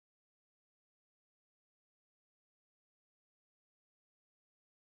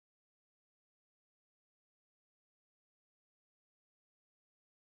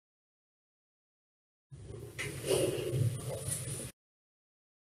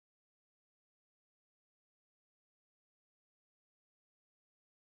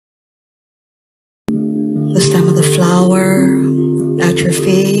flower at your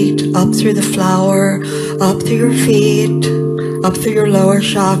feet, up through the flower, up through your feet, up through your lower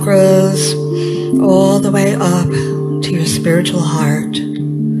chakras, all the way up to your spiritual heart.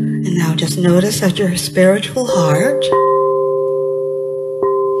 And now just notice at your spiritual heart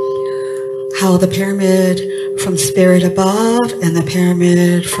how the pyramid from spirit above and the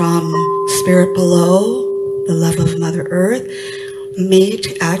pyramid from spirit below, the love of Mother Earth,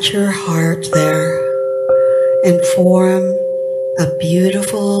 meet at your heart there and form a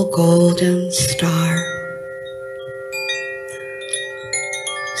beautiful golden star.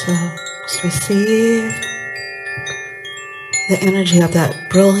 So just receive the energy of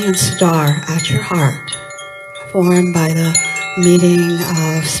that brilliant star at your heart, formed by the meeting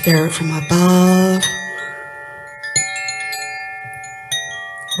of spirit from above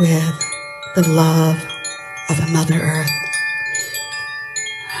with the love of the Mother Earth.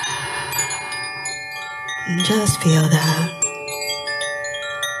 And just feel that.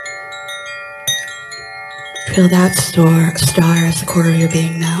 Feel that star as the core of your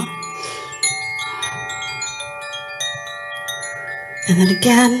being now. And then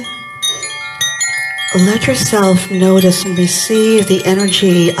again, let yourself notice and receive the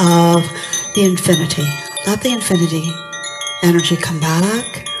energy of the infinity. Let the infinity energy come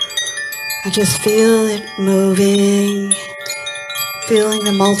back. And just feel it moving, feeling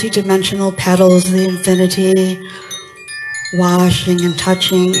the multi-dimensional petals of the infinity, washing and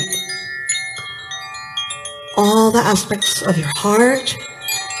touching all the aspects of your heart,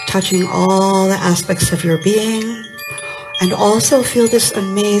 touching all the aspects of your being, and also feel this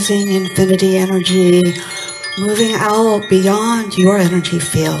amazing infinity energy moving out beyond your energy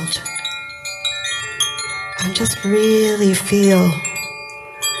field. And just really feel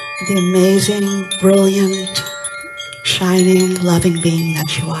the amazing, brilliant, shining, loving being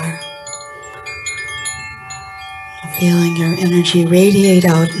that you are. Feeling your energy radiate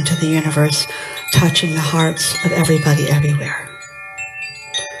out into the universe, touching the hearts of everybody everywhere.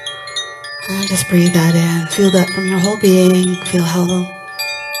 And just breathe that in. Feel that from your whole being. Feeling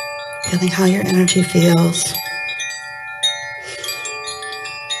how your energy feels.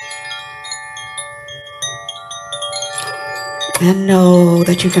 And know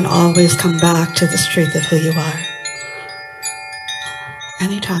that you can always come back to this truth of who you are.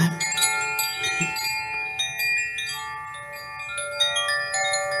 Anytime.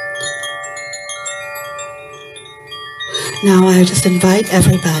 Now I just invite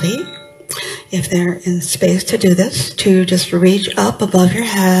everybody, if they're in space to do this, to just reach up above your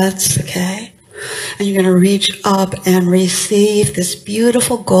heads, okay? And you're going to reach up and receive this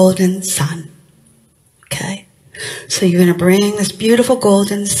beautiful golden sun, okay? So you're going to bring this beautiful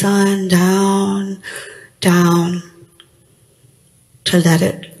golden sun down, down, to let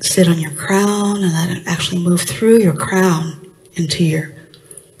it sit on your crown and let it actually move through your crown into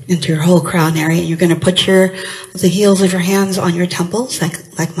your whole crown area. And you're going to put the heels of your hands on your temples,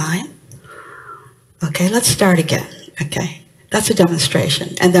 like mine. Okay, let's start again. Okay, that's a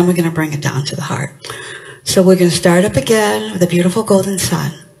demonstration. And then we're going to bring it down to the heart. So we're going to start up again with a beautiful golden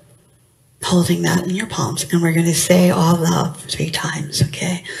sun, holding that in your palms. And we're going to say all love 3 times,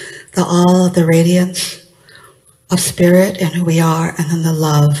 okay? The all of the radiance of spirit and who we are, and then the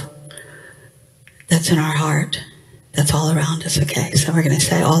love that's in our heart, that's all around us, okay? So we're going to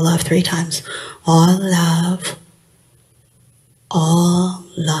say all love 3 times. All love, all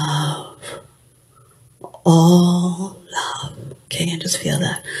love, all love. Okay, and just feel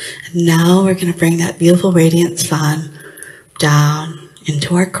that. And now we're going to bring that beautiful radiant sun down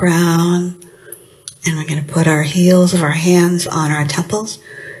into our crown, and we're going to put our heels of our hands on our temples.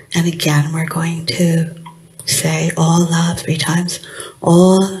 And again, we're going to say all love 3 times.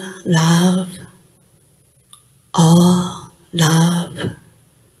 All love, all love,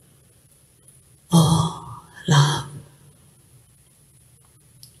 all love.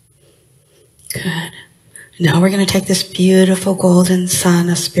 Good. Now we're going to take this beautiful golden sun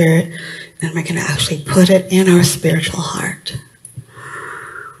of spirit, and we're going to actually put it in our spiritual heart.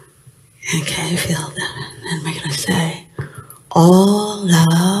 Okay, feel that. And we're going to say, all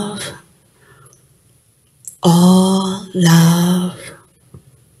love, all love,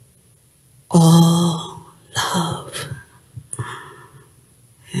 all love.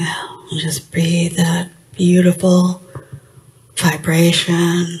 Yeah, and just breathe that beautiful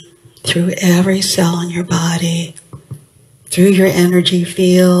vibration through every cell in your body, through your energy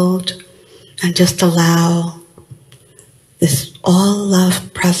field, and just allow this all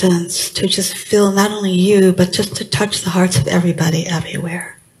love presence to just fill not only you, but just to touch the hearts of everybody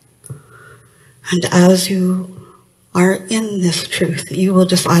everywhere. And as you are in this truth, you will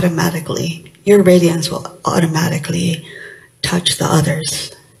just automatically, your radiance will automatically touch the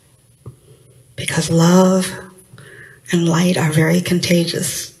others. Because love and light are very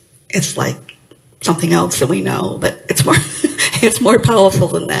contagious. It's like something else that we know, but it's more, it's more powerful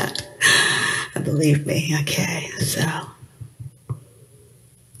than that. Believe me. Okay, so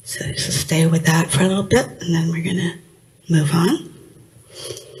just stay with that for a little bit, and then we're gonna move on.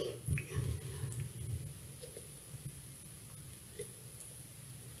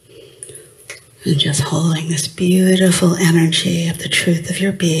 And just holding this beautiful energy of the truth of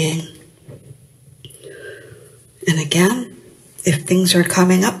your being. And again, if things are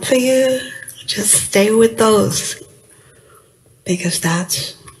coming up for you, just stay with those. Because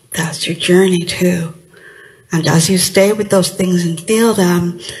that's your journey too. And as you stay with those things and feel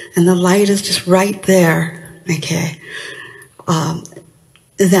them, and the light is just right there, okay,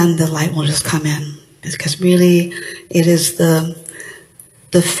 then the light will just come in. Because really, it is the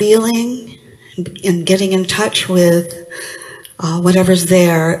feeling and getting in touch with whatever's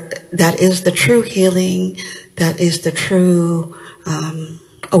there that is the true healing, that is the true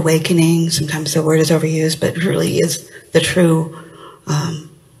awakening. Sometimes the word is overused, but it really is the true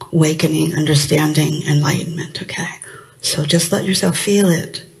awakening, understanding, enlightenment, okay? So just let yourself feel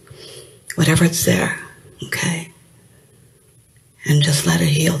it, whatever it's there, okay? And just let it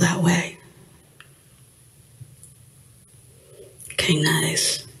heal that way. Okay,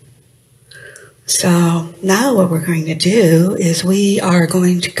 nice. So now what we're going to do is we are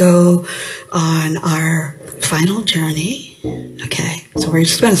going to go on our final journey. Okay, so we're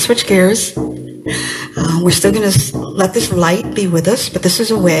just going to switch gears. We're still going to let this light be with us, but this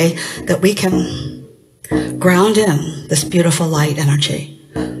is a way that we can ground in this beautiful light energy.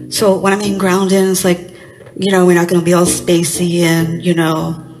 So what I mean ground in is like, you know, we're not going to be all spacey and, you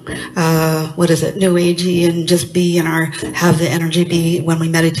know, what is it, new agey, and just be in our, have the energy be when we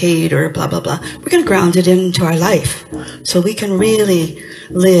meditate or blah, blah, blah. We're going to ground it into our life so we can really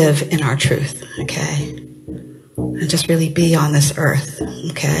live in our truth, okay? And just really be on this earth,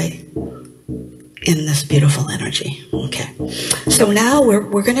 okay? In this beautiful energy, okay? So now what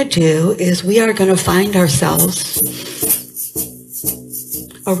we're going to do is we are going to find ourselves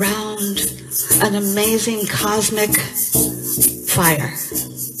around an amazing cosmic fire.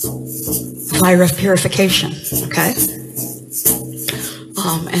 Fire of purification, okay?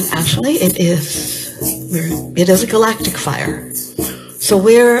 And actually it is a galactic fire. So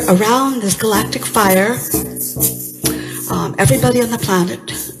we're around this galactic fire. Everybody on the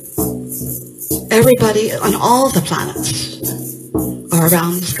planet, everybody on all the planets are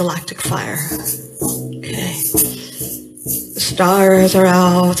around this galactic fire, okay? The stars are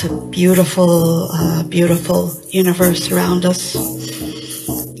out, a beautiful, beautiful universe around us.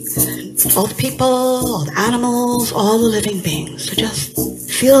 All the people, all the animals, all the living beings. So just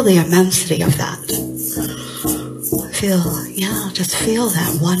feel the immensity of that. Just feel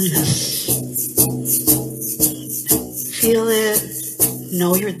that oneness. Feel it.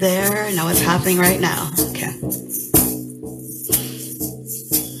 Know you're there. Know it's happening right now. Okay.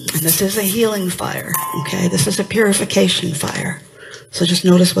 And this is a healing fire. Okay. This is a purification fire. So just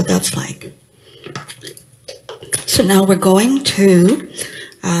notice what that's like. So now we're going to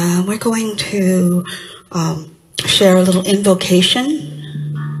share a little invocation,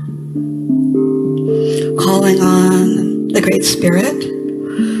 calling on the Great Spirit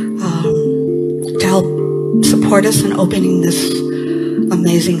to help support us in opening this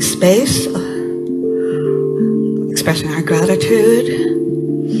amazing space, expressing our gratitude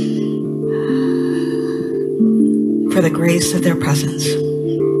for the grace of their presence.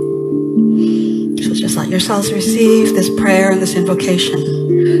 So just let yourselves receive this prayer and this invocation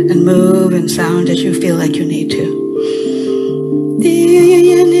and move and sound as you feel like you need to.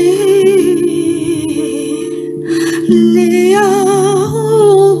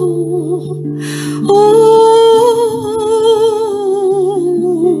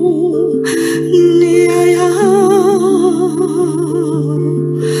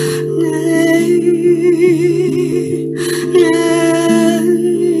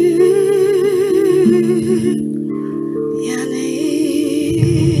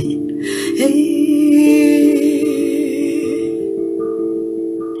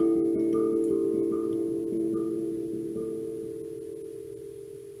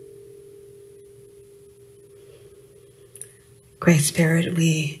 Great Spirit,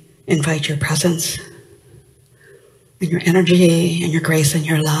 we invite your presence and your energy and your grace and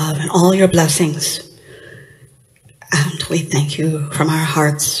your love and all your blessings. And we thank you from our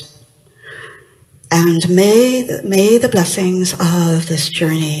hearts. And may the blessings of this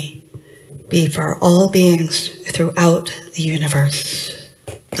journey be for all beings throughout the universe.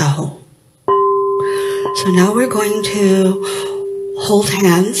 Oh. So now we're going to hold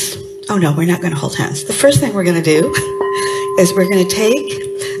hands. Oh no, we're not going to hold hands. The first thing we're going to do is we're going to take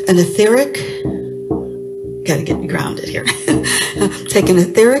an etheric, gotta get me grounded here. Take an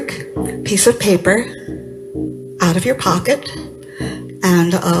etheric piece of paper out of your pocket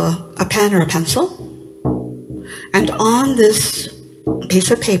and a pen or a pencil. And on this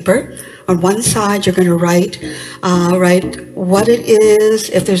piece of paper, on one side, you're going to write what it is,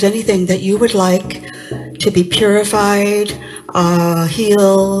 if there's anything that you would like to be purified,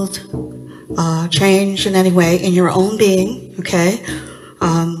 healed, changed in any way in your own being, okay?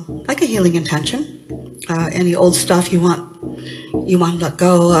 Like a healing intention. Any old stuff you want to let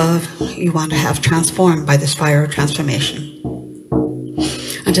go of, you want to have transformed by this fire of transformation.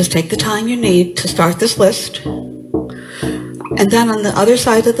 And just take the time you need to start this list. And then on the other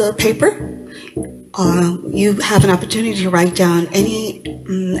side of the paper, you have an opportunity to write down any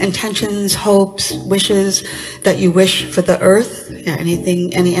intentions, hopes, wishes that you wish for the earth,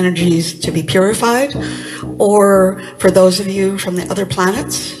 anything, any energies to be purified, or for those of you from the other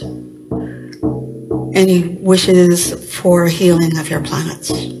planets, any wishes for healing of your planets.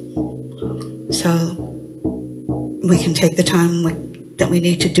 So we can take the time that we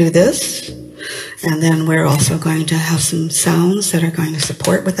need to do this, and then we're also going to have some sounds that are going to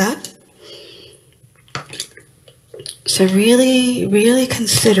support with that. So really, really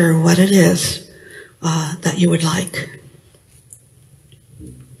consider what it is that you would like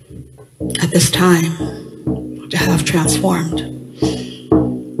at this time to have transformed.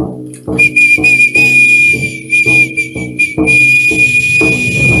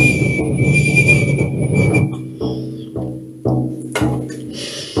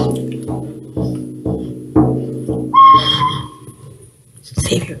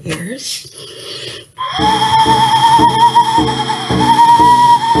 Save your ears.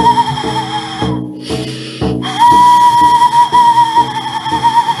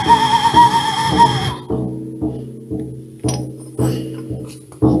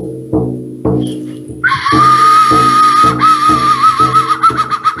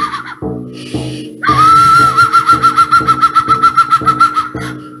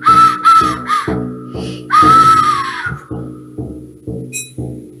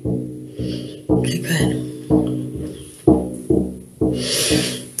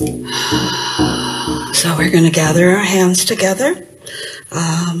 We're going to gather our hands together,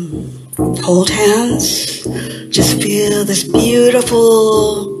 hold hands, just feel this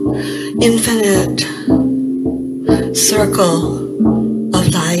beautiful, infinite circle of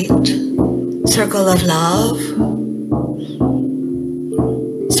light, circle of love,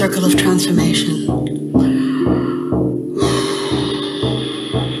 circle of transformation.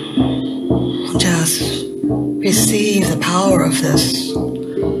 Just receive the power of this.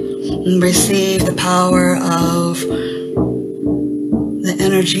 And receive the power of the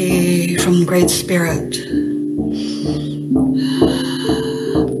energy from Great Spirit.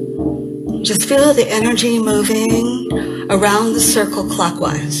 Just feel the energy moving around the circle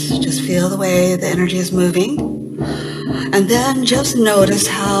clockwise. Just feel the way the energy is moving. And then just notice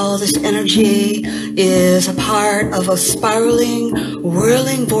how this energy is a part of a spiraling,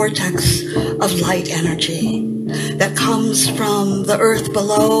 whirling vortex of light energy that comes from the earth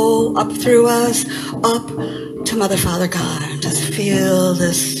below, up through us, up to Mother, Father, God. Just feel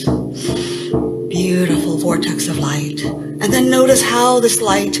this beautiful vortex of light. And then notice how this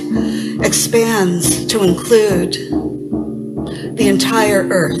light expands to include the entire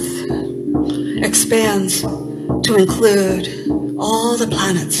earth, expands to include all the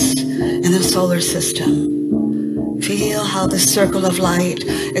planets in the solar system. Feel how this circle of light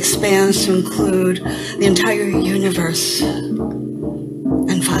expands to include the entire universe.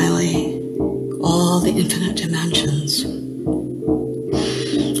 And finally, all the infinite dimensions.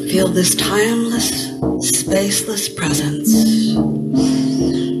 Feel this timeless, spaceless presence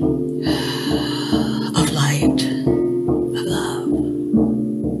of light, of love.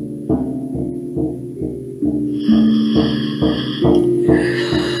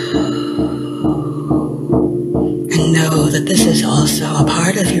 And know that this is also a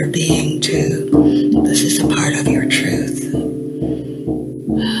part of your being too. This is a part of your truth.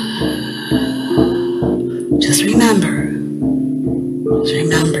 Just remember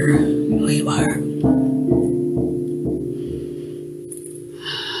who you are.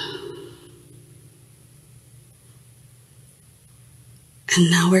 And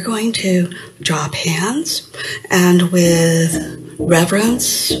now we're going to drop hands, and with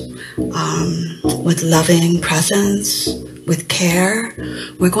reverence, with loving presence, with care.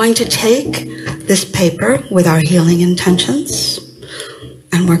 We're going to take this paper with our healing intentions,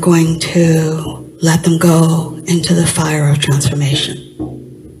 and we're going to let them go into the fire of transformation.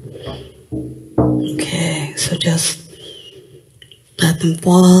 Okay, so just let them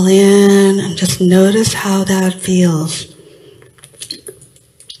fall in and just notice how that feels.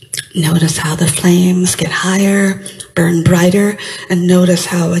 Notice how the flames get higher, burn brighter, and notice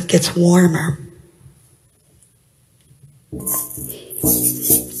how it gets warmer. And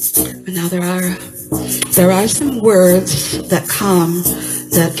now there are some words that come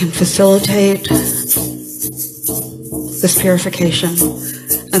that can facilitate this purification.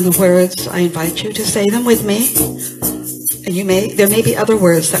 And the words, I invite you to say them with me. And there may be other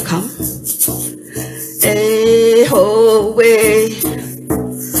words that come. A-ho-way,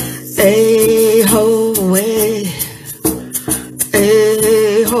 a-ho-way,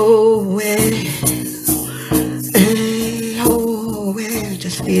 a-ho-way, a-ho-way.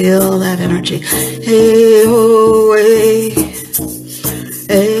 Just feel that energy. A-ho-way,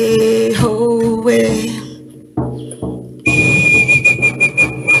 a-ho-way.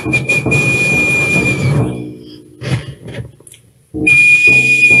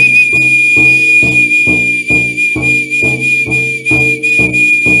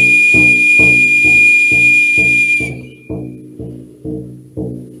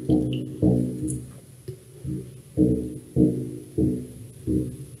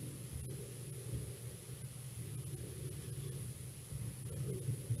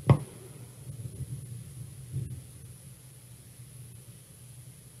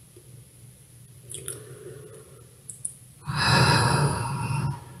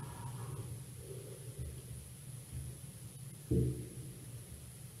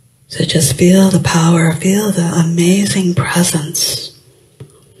 So just feel the power, feel the amazing presence.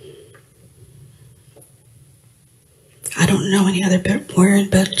 I don't know any other word,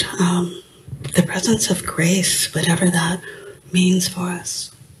 but the presence of grace, whatever that means for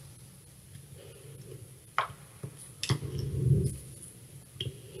us.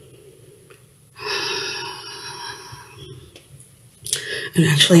 And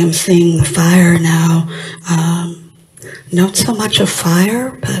actually I'm seeing the fire now. Not so much of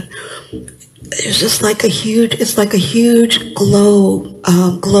fire, but it's just like it's like a huge glowing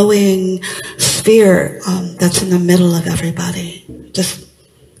sphere that's in the middle of everybody. Just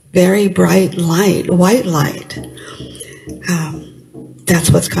very bright light, white light.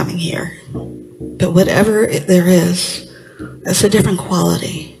 That's what's coming here. But whatever there is, it's a different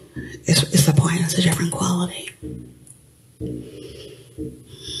quality. Is the point? It's a different quality.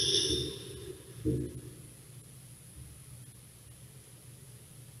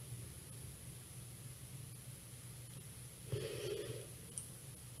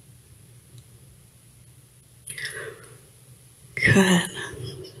 Good.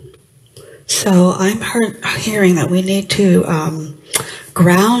 So I'm hearing that we need to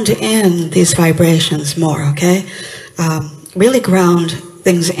ground in these vibrations more, okay? Really ground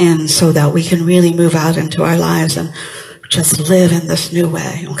things in so that we can really move out into our lives and just live in this new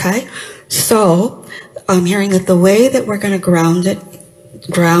way, okay? So I'm hearing that the way that we're going to ground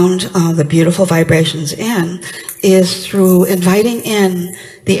the beautiful vibrations in is through inviting in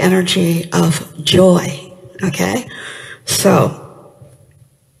the energy of joy, okay? So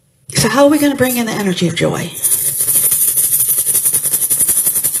how are we going to bring in the energy of joy?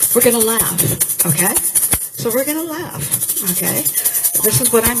 We're going to laugh, okay? So we're going to laugh, okay? This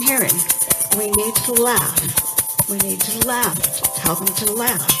is what I'm hearing. We need to laugh. We need to laugh. Tell them to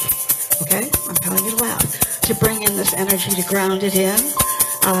laugh, okay? I'm telling you to laugh. To bring in this energy, to ground it in.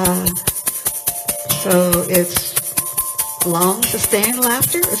 So it's long, sustained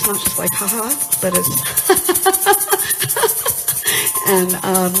laughter. It's not just like, haha, but it's... And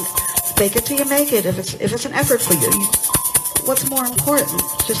fake it till you make it. If it's an effort for you, what's more important?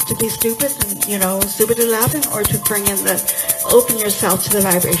 Just to be stupid and, stupidly laughing, or to open yourself to the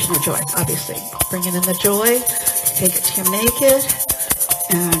vibration of joy, obviously. Bringing in the joy, fake it till you make it,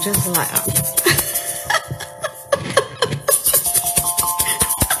 and just laugh.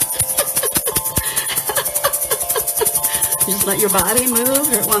 Just let your body move,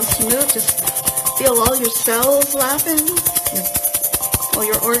 or it wants to move. Just feel all your cells laughing. All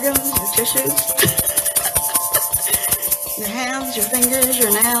your organs, your tissues, your hands, your fingers,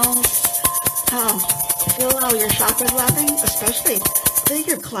 your nails. Feel all your chakras laughing, especially feel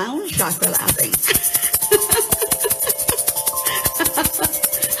your clown chakra laughing.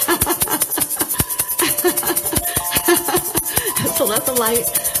 So let the light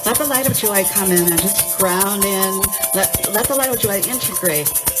of joy come in and just ground in. Let the light of joy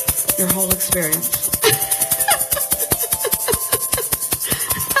integrate your whole experience.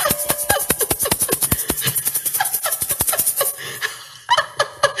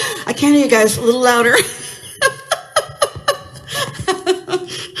 can't hear you guys. A little louder.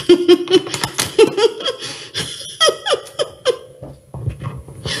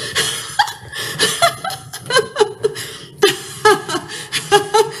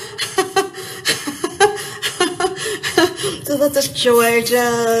 So let this joy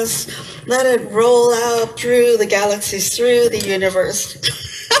just let it roll out through the galaxies, through the universe.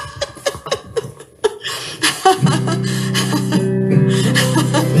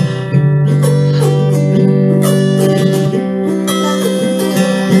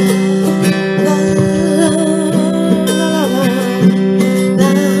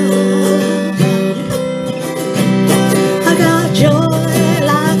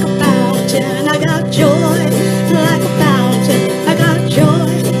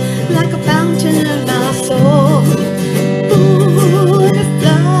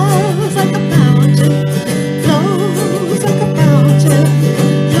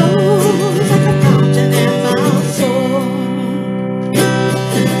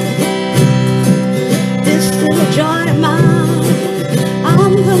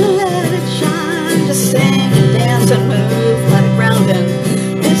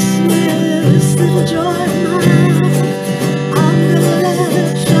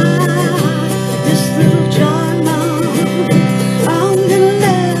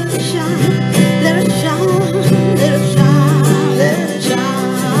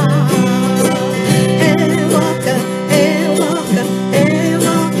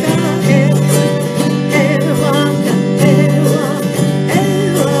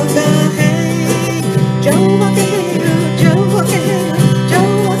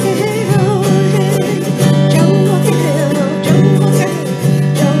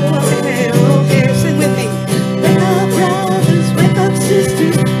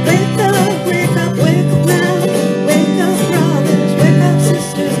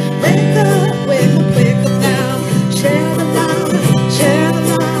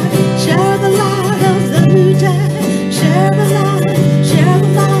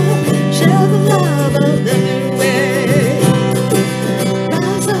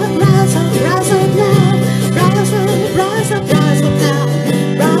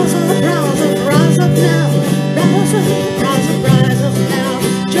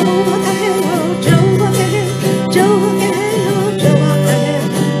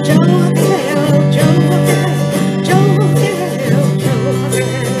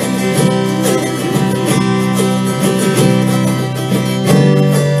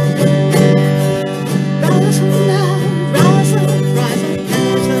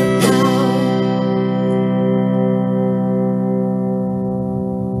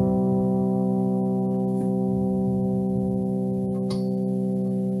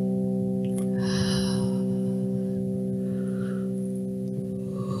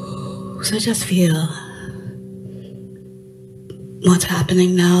 So just feel what's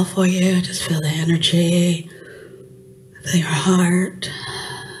happening now for you. Just feel the energy, feel your heart.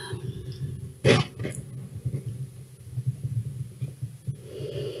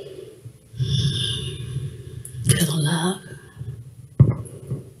 Feel the love.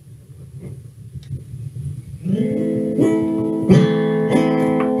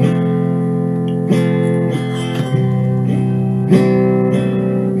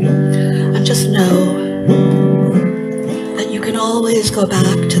 Just know that you can always go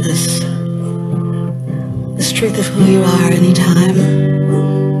back to this truth of who you are anytime.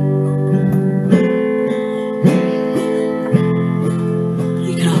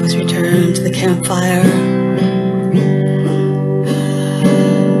 You can always return to the campfire.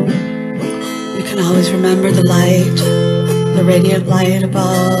 You can always remember the light, the radiant light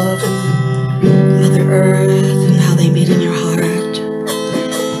above, and Mother Earth, and how they meet in your heart.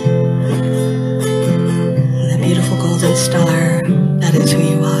 Golden star, that is who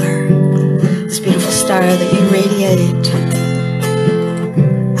you are. This beautiful star that you radiate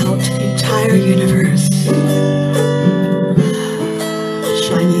out to the entire universe,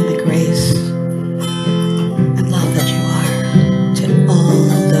 shining the grace and love that you are to all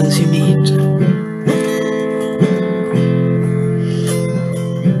those you meet.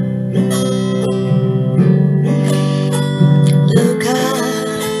 Luka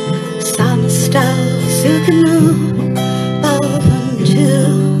samasta sukanu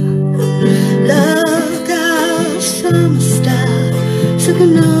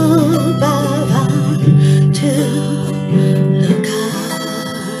Sukano Bhavan to Luka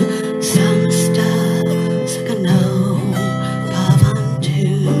Samasta Sukano Bhavan to.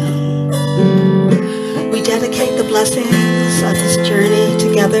 We dedicate the blessings of this journey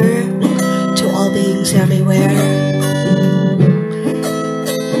together to all beings everywhere.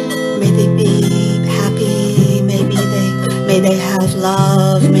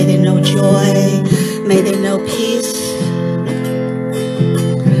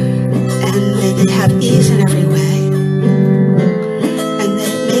 they have ease in every way. And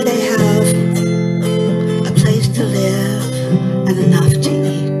may they have a place to live and enough to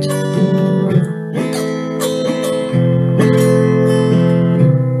eat.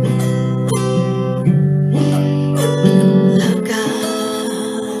 Loka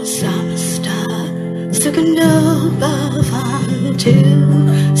samasta sukando bhavantu.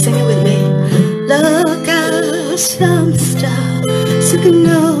 Sing it with me. Loka samasta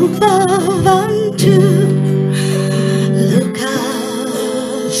sukando bhavantu. Loka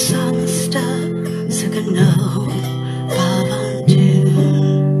samasta sukando bhavantu.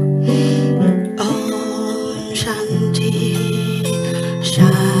 Om Shanti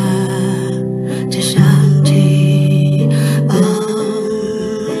Shanti Shanti.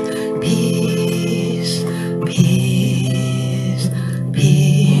 Om peace, peace,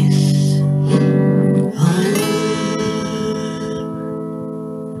 peace.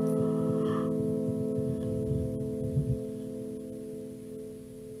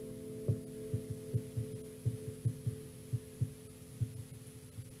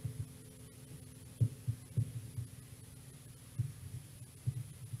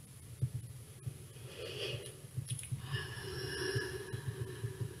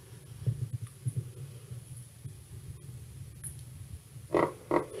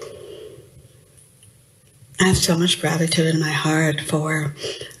 I have so much gratitude in my heart for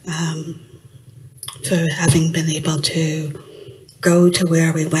having been able to go to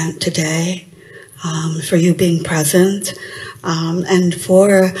where we went today, for you being present, and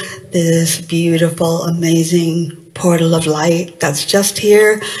for this beautiful, amazing portal of light that's just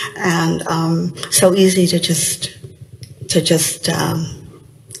here, and so easy to just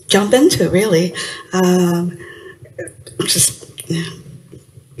jump into. Really,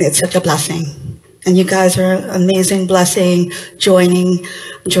 it's such a blessing. And you guys are an amazing blessing, joining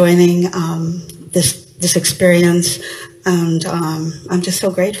this experience, and I'm just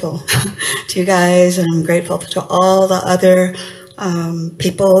so grateful to you guys, and I'm grateful to all the other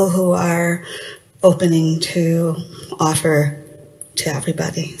people who are opening to offer to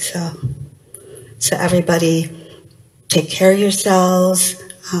everybody. So everybody, take care of yourselves.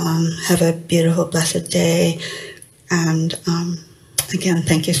 Have a beautiful, blessed day, and again,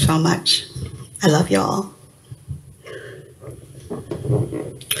 thank you so much. I love y'all.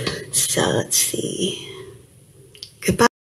 So let's see. Goodbye.